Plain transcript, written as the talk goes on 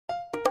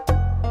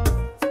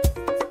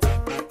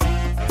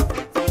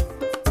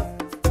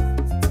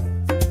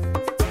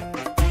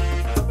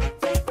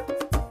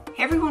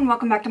and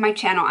welcome back to my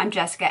channel. I'm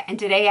Jessica, and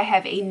today I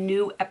have a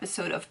new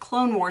episode of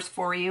Clone Wars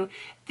for you.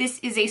 This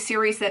is a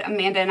series that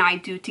Amanda and I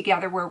do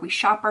together where we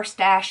shop our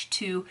stash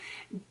to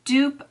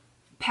dupe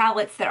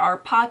palettes that are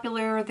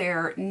popular,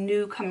 they're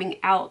new, coming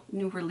out,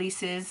 new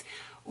releases,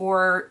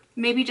 or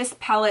maybe just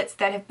palettes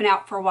that have been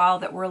out for a while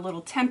that we're a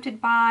little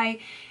tempted by,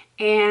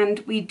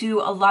 and we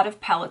do a lot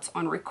of palettes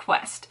on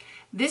request.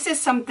 This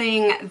is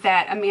something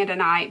that Amanda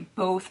and I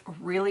both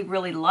really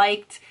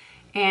liked.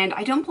 And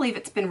I don't believe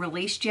it's been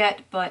released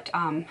yet, but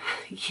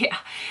yeah,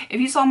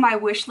 if you saw my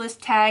wish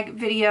list tag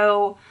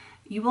video,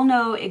 you will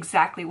know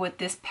exactly what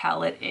this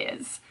palette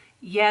is.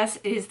 Yes,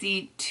 it is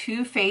the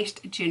Too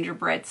Faced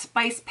Gingerbread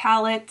Spice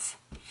palette.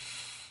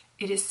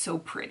 It is so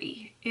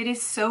pretty. It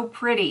is so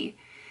pretty.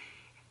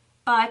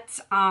 But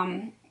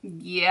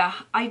yeah,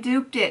 I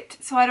duped it,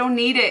 so I don't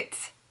need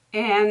it.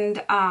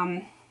 And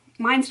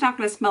mine's not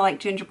going to smell like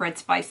gingerbread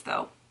spice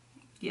though,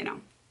 you know.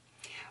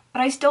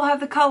 But I still have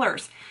the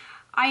colors.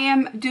 I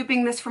am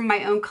duping this from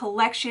my own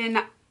collection.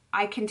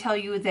 I can tell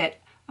you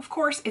that, of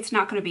course, it's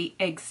not going to be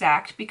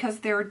exact because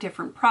there are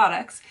different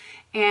products,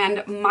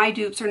 and my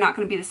dupes are not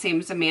going to be the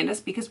same as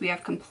Amanda's because we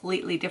have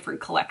completely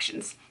different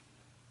collections.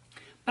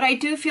 But I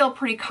do feel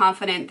pretty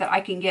confident that I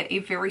can get a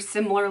very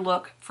similar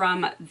look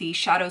from the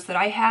shadows that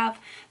I have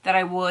that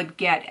I would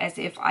get as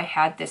if I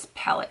had this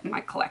palette in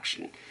my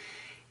collection.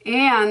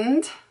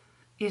 And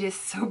it is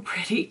so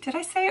pretty. Did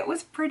I say it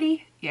was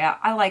pretty? Yeah,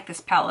 I like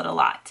this palette a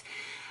lot.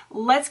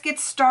 Let's get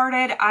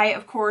started. I,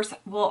 of course,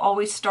 will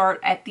always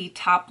start at the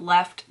top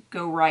left,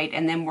 go right,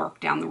 and then work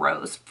down the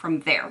rows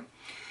from there.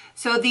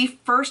 So the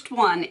first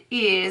one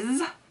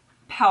is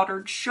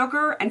powdered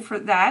sugar, and for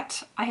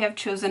that I have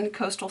chosen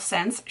Coastal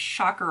Scents,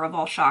 shocker of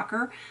all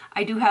shocker.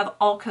 I do have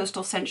all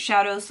Coastal Scents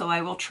shadows, so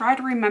I will try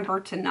to remember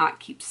to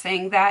not keep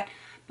saying that,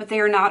 but they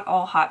are not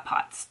all Hot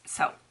Pots.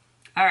 So,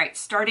 all right,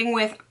 starting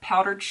with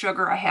powdered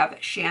sugar, I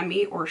have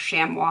Chamois or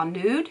Chamois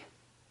Nude.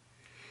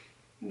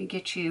 Let me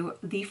get you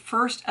the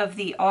first of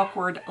the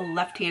awkward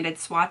left-handed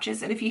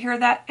swatches. And if you hear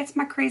that, it's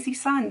my crazy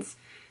sons.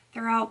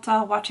 They're out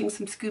watching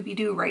some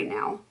Scooby-Doo right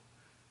now.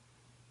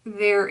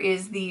 There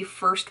is the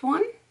first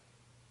one.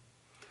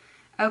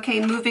 Okay,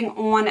 moving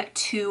on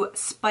to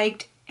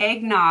Spiked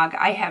Eggnog,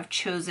 I have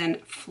chosen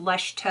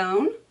Flesh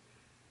Tone.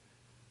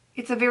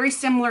 It's a very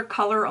similar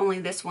color, only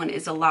this one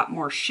is a lot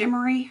more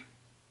shimmery.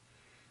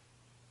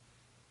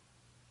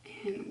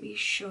 And let me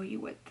show you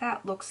what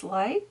that looks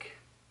like.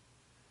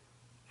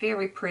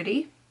 Very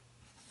pretty.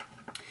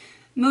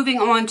 Moving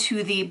on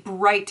to the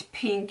bright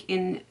pink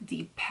in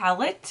the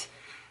palette.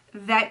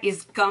 That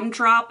is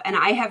Gumdrop, and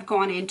I have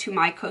gone into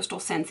my Coastal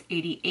Scents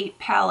 88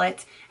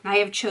 palette, and I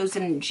have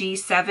chosen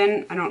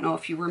G7. I don't know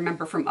if you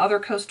remember from other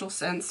Coastal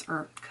Scents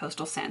or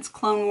Coastal Scents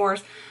Clone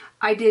Wars.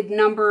 I did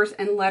numbers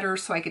and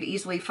letters so I could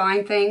easily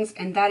find things,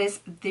 and that is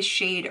this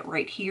shade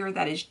right here.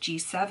 That is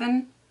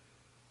G7.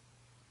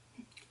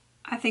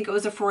 I think it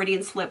was a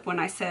Freudian slip when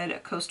I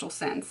said Coastal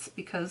Scents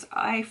because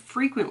I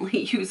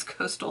frequently use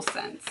Coastal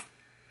Scents.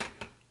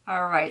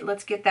 All right,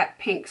 let's get that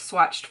pink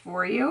swatched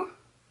for you.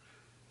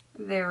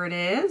 There it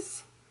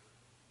is.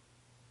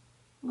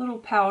 A little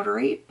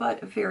powdery,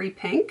 but very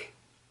pink.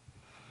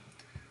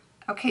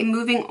 Okay,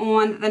 moving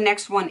on, the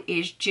next one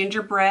is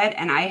Gingerbread,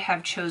 and I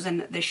have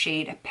chosen the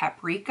shade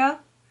Paprika.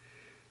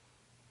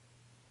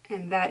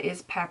 And that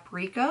is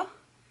Paprika.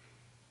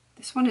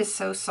 This one is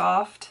so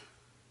soft.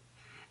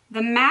 The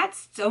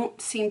mattes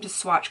don't seem to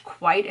swatch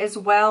quite as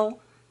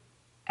well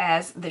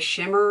as the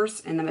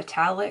shimmers and the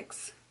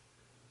metallics,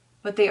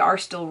 but they are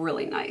still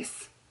really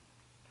nice.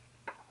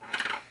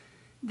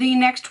 The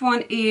next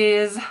one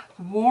is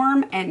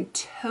Warm and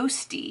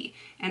Toasty,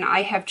 and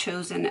I have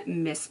chosen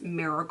Miss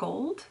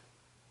Marigold.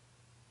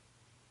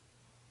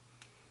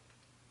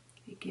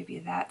 Let me give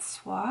you that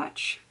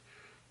swatch.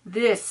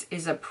 This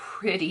is a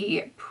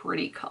pretty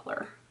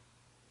color.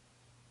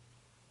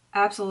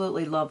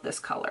 Absolutely love this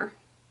color.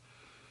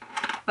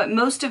 But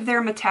most of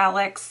their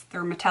metallics,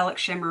 their metallic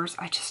shimmers,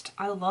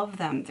 I love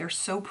them. They're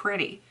so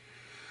pretty.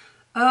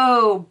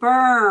 Oh,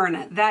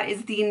 Burn. That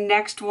is the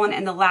next one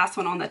and the last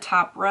one on the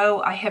top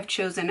row. I have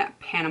chosen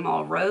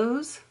Panama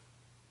Rose.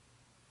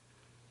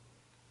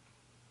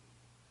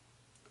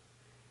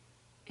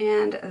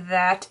 And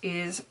that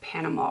is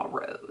Panama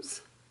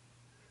Rose.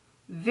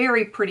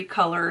 Very pretty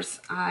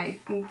colors.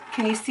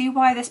 Can you see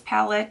why this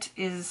palette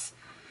is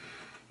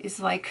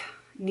like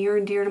near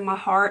and dear to my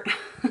heart?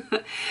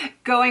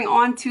 Going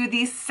on to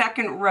the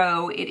second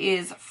row, it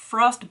is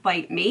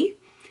Frostbite Me,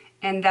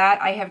 and that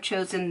I have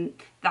chosen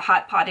the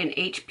Hot Pot in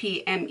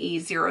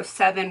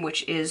HPME07,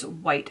 which is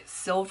white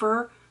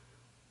silver.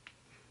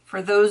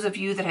 For those of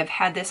you that have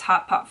had this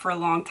Hot Pot for a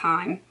long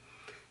time,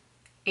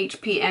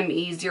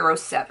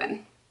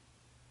 HPME07.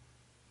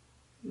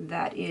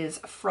 That is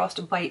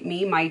Frostbite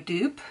Me, my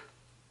dupe.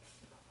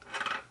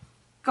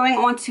 Going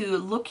on to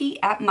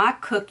Looky at My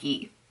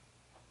Cookie.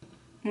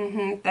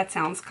 That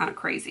sounds kind of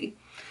crazy.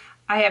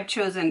 I have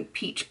chosen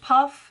Peach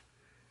Puff,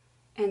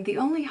 and the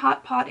only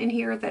Hot Pot in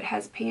here that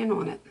has pan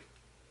on it.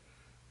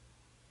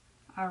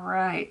 All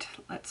right,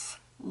 let's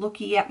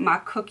Looky at My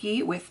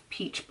Cookie with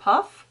Peach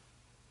Puff.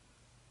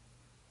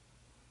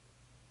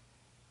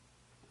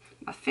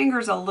 My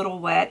finger's a little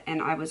wet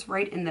and I was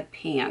right in the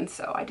pan,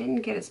 so I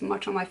didn't get as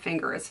much on my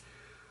finger as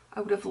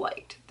I would have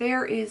liked.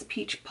 There is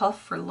Peach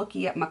Puff for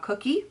looking at my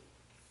cookie.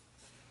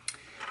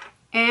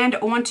 And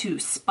on to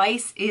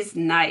Spice is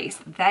Nice.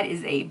 That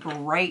is a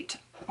bright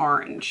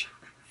orange,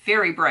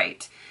 very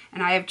bright.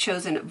 And I have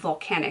chosen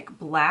Volcanic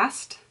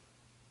Blast.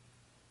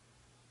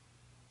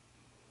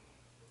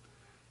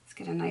 Let's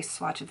get a nice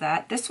swatch of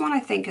that. This one I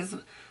think is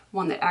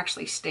one that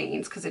actually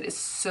stains because it is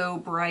so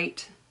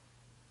bright.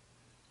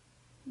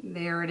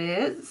 There it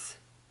is.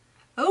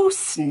 Oh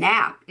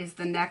Snap is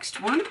the next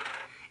one.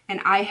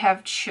 And I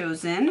have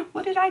chosen,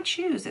 what did I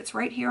choose? It's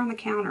right here on the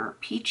counter.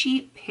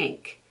 Peachy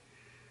Pink.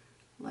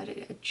 Let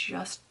it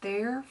adjust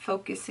there,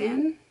 focus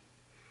in.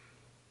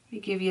 Let me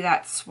give you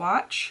that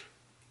swatch.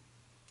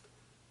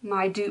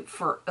 My dupe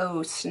for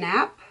Oh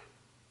Snap.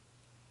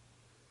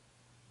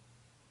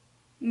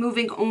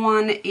 Moving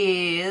on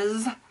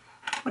is,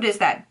 what is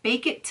that?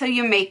 Bake It Till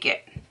You Make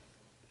It.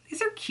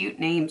 These are cute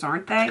names,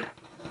 aren't they?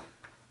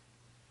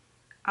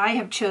 I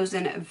have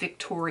chosen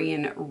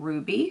Victorian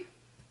Ruby.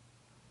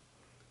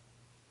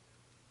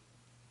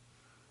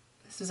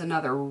 This is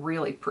another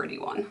really pretty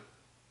one.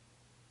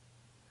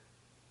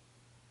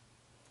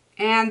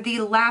 And the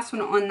last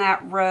one on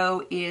that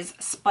row is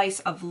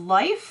Spice of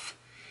Life.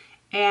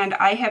 And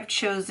I have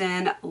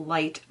chosen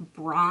Light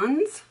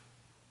Bronze.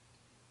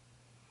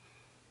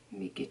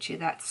 Let me get you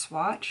that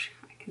swatch.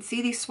 I can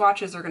see these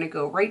swatches are going to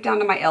go right down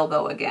to my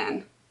elbow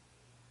again.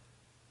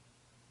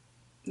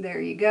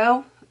 There you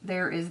go.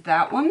 There is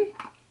that one.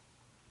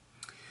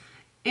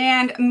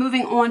 And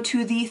moving on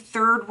to the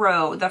third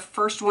row. The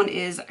first one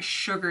is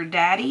Sugar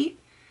Daddy.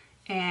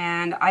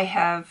 And I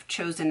have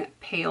chosen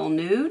Pale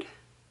Nude.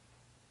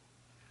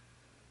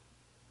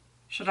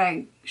 Should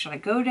I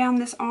go down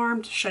this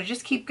arm? Should I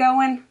just keep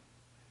going?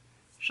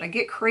 Should I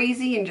get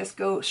crazy and just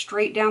go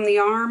straight down the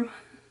arm?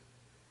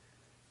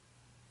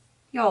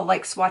 Y'all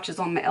like swatches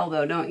on my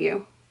elbow, don't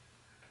you?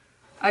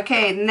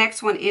 Okay, the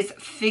next one is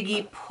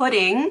Figgy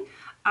Pudding.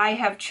 I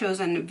have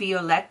chosen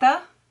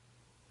Violetta.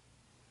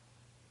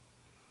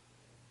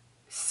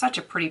 Such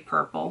a pretty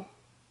purple.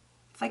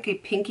 It's like a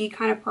pinky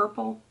kind of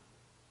purple.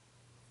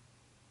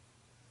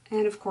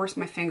 And of course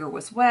my finger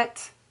was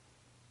wet.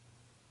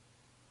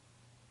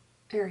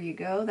 There you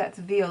go, that's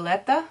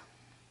Violetta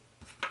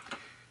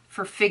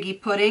for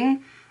Figgy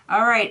Pudding.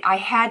 All right, I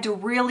had to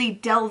really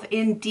delve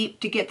in deep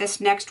to get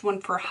this next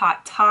one for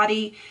Hot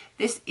Toddy.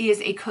 This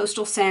is a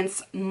Coastal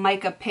Scents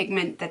mica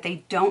pigment that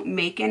they don't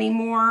make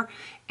anymore.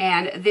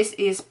 And this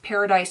is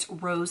Paradise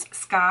Rose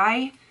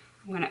Sky.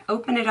 I'm going to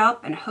open it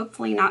up and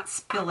hopefully not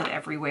spill it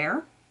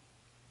everywhere.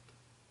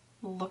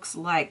 Looks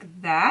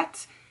like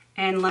that.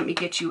 And let me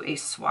get you a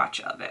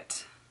swatch of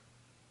it.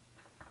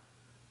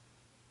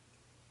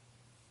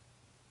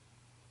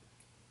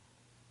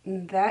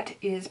 That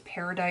is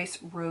Paradise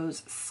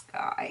Rose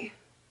Sky.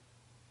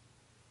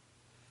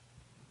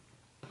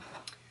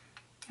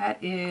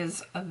 That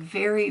is a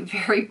very,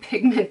 very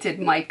pigmented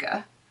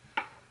mica.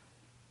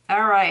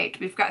 All right,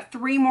 we've got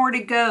 3 more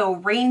to go.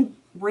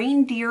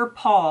 Reindeer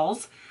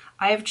Paws.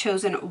 I have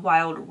chosen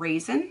Wild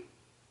Raisin.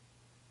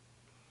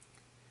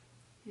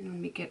 And let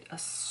me get a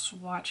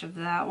swatch of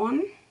that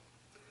one.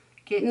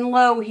 Getting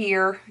low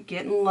here,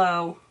 getting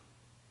low.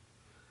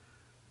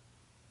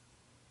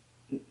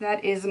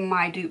 That is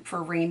my dupe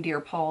for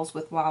Reindeer Paws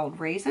with Wild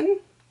Raisin.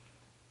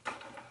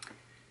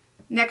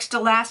 Next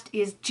to last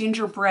is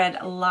Gingerbread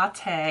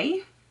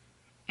Latte,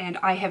 and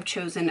I have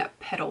chosen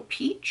Petal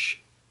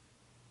Peach.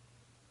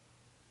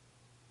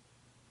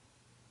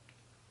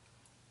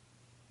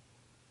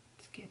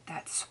 Let's get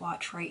that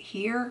swatch right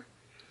here.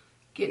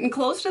 Getting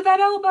close to that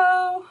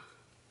elbow.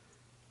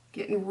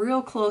 Getting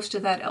real close to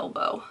that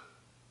elbow.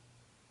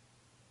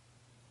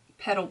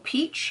 Petal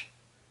Peach.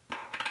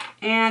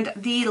 And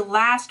the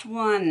last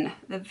one,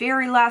 the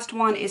very last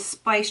one is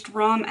Spiced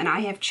Rum, and I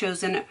have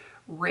chosen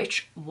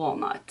Rich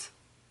Walnut.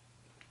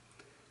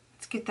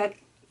 Let's get that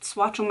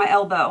swatch on my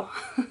elbow.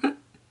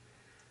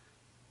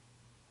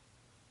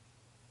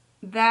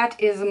 That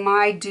is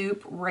my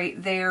dupe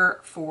right there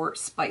for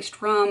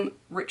Spiced Rum,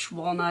 Rich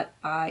Walnut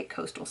by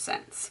Coastal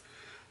Scents.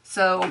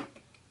 So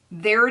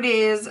there it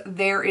is.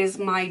 There is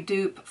my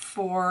dupe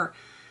for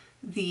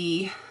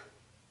the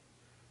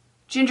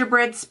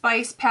Gingerbread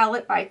Spice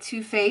palette by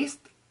Too Faced.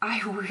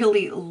 I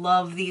really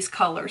love these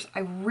colors. I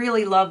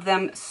really love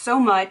them so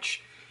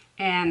much.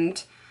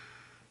 And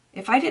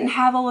if I didn't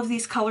have all of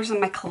these colors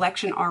in my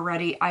collection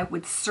already, I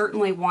would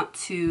certainly want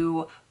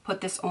to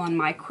put this on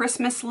my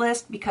Christmas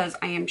list because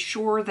I am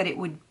sure that it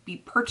would be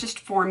purchased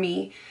for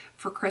me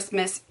for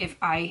Christmas if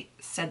I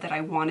said that I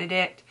wanted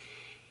it.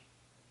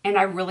 And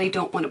I really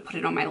don't want to put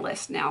it on my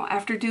list now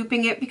after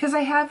duping it because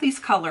I have these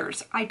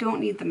colors. I don't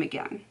need them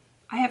again.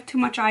 I have too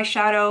much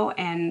eyeshadow,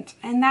 and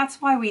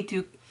that's why we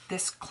do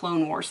this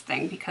Clone Wars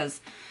thing, because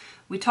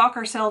we talk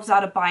ourselves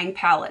out of buying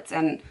palettes.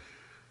 And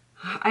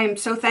I am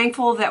so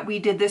thankful that we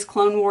did this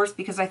Clone Wars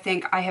because I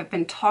think I have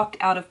been talked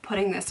out of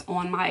putting this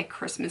on my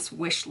Christmas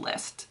wish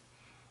list.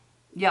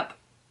 Yep,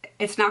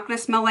 it's not going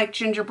to smell like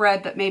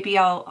gingerbread, but maybe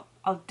I'll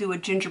I'll do a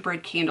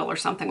gingerbread candle or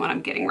something when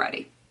I'm getting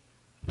ready.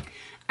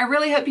 I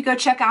really hope you go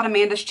check out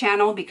Amanda's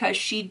channel because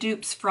she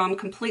dupes from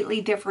completely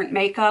different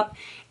makeup,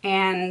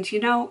 and you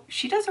know,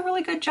 she does a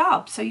really good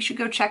job, so you should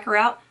go check her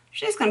out.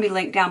 She's going to be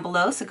linked down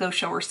below, so go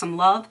show her some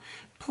love.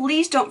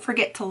 Please don't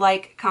forget to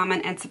like,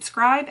 comment, and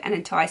subscribe, and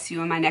until I see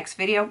you in my next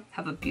video,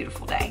 have a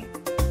beautiful day.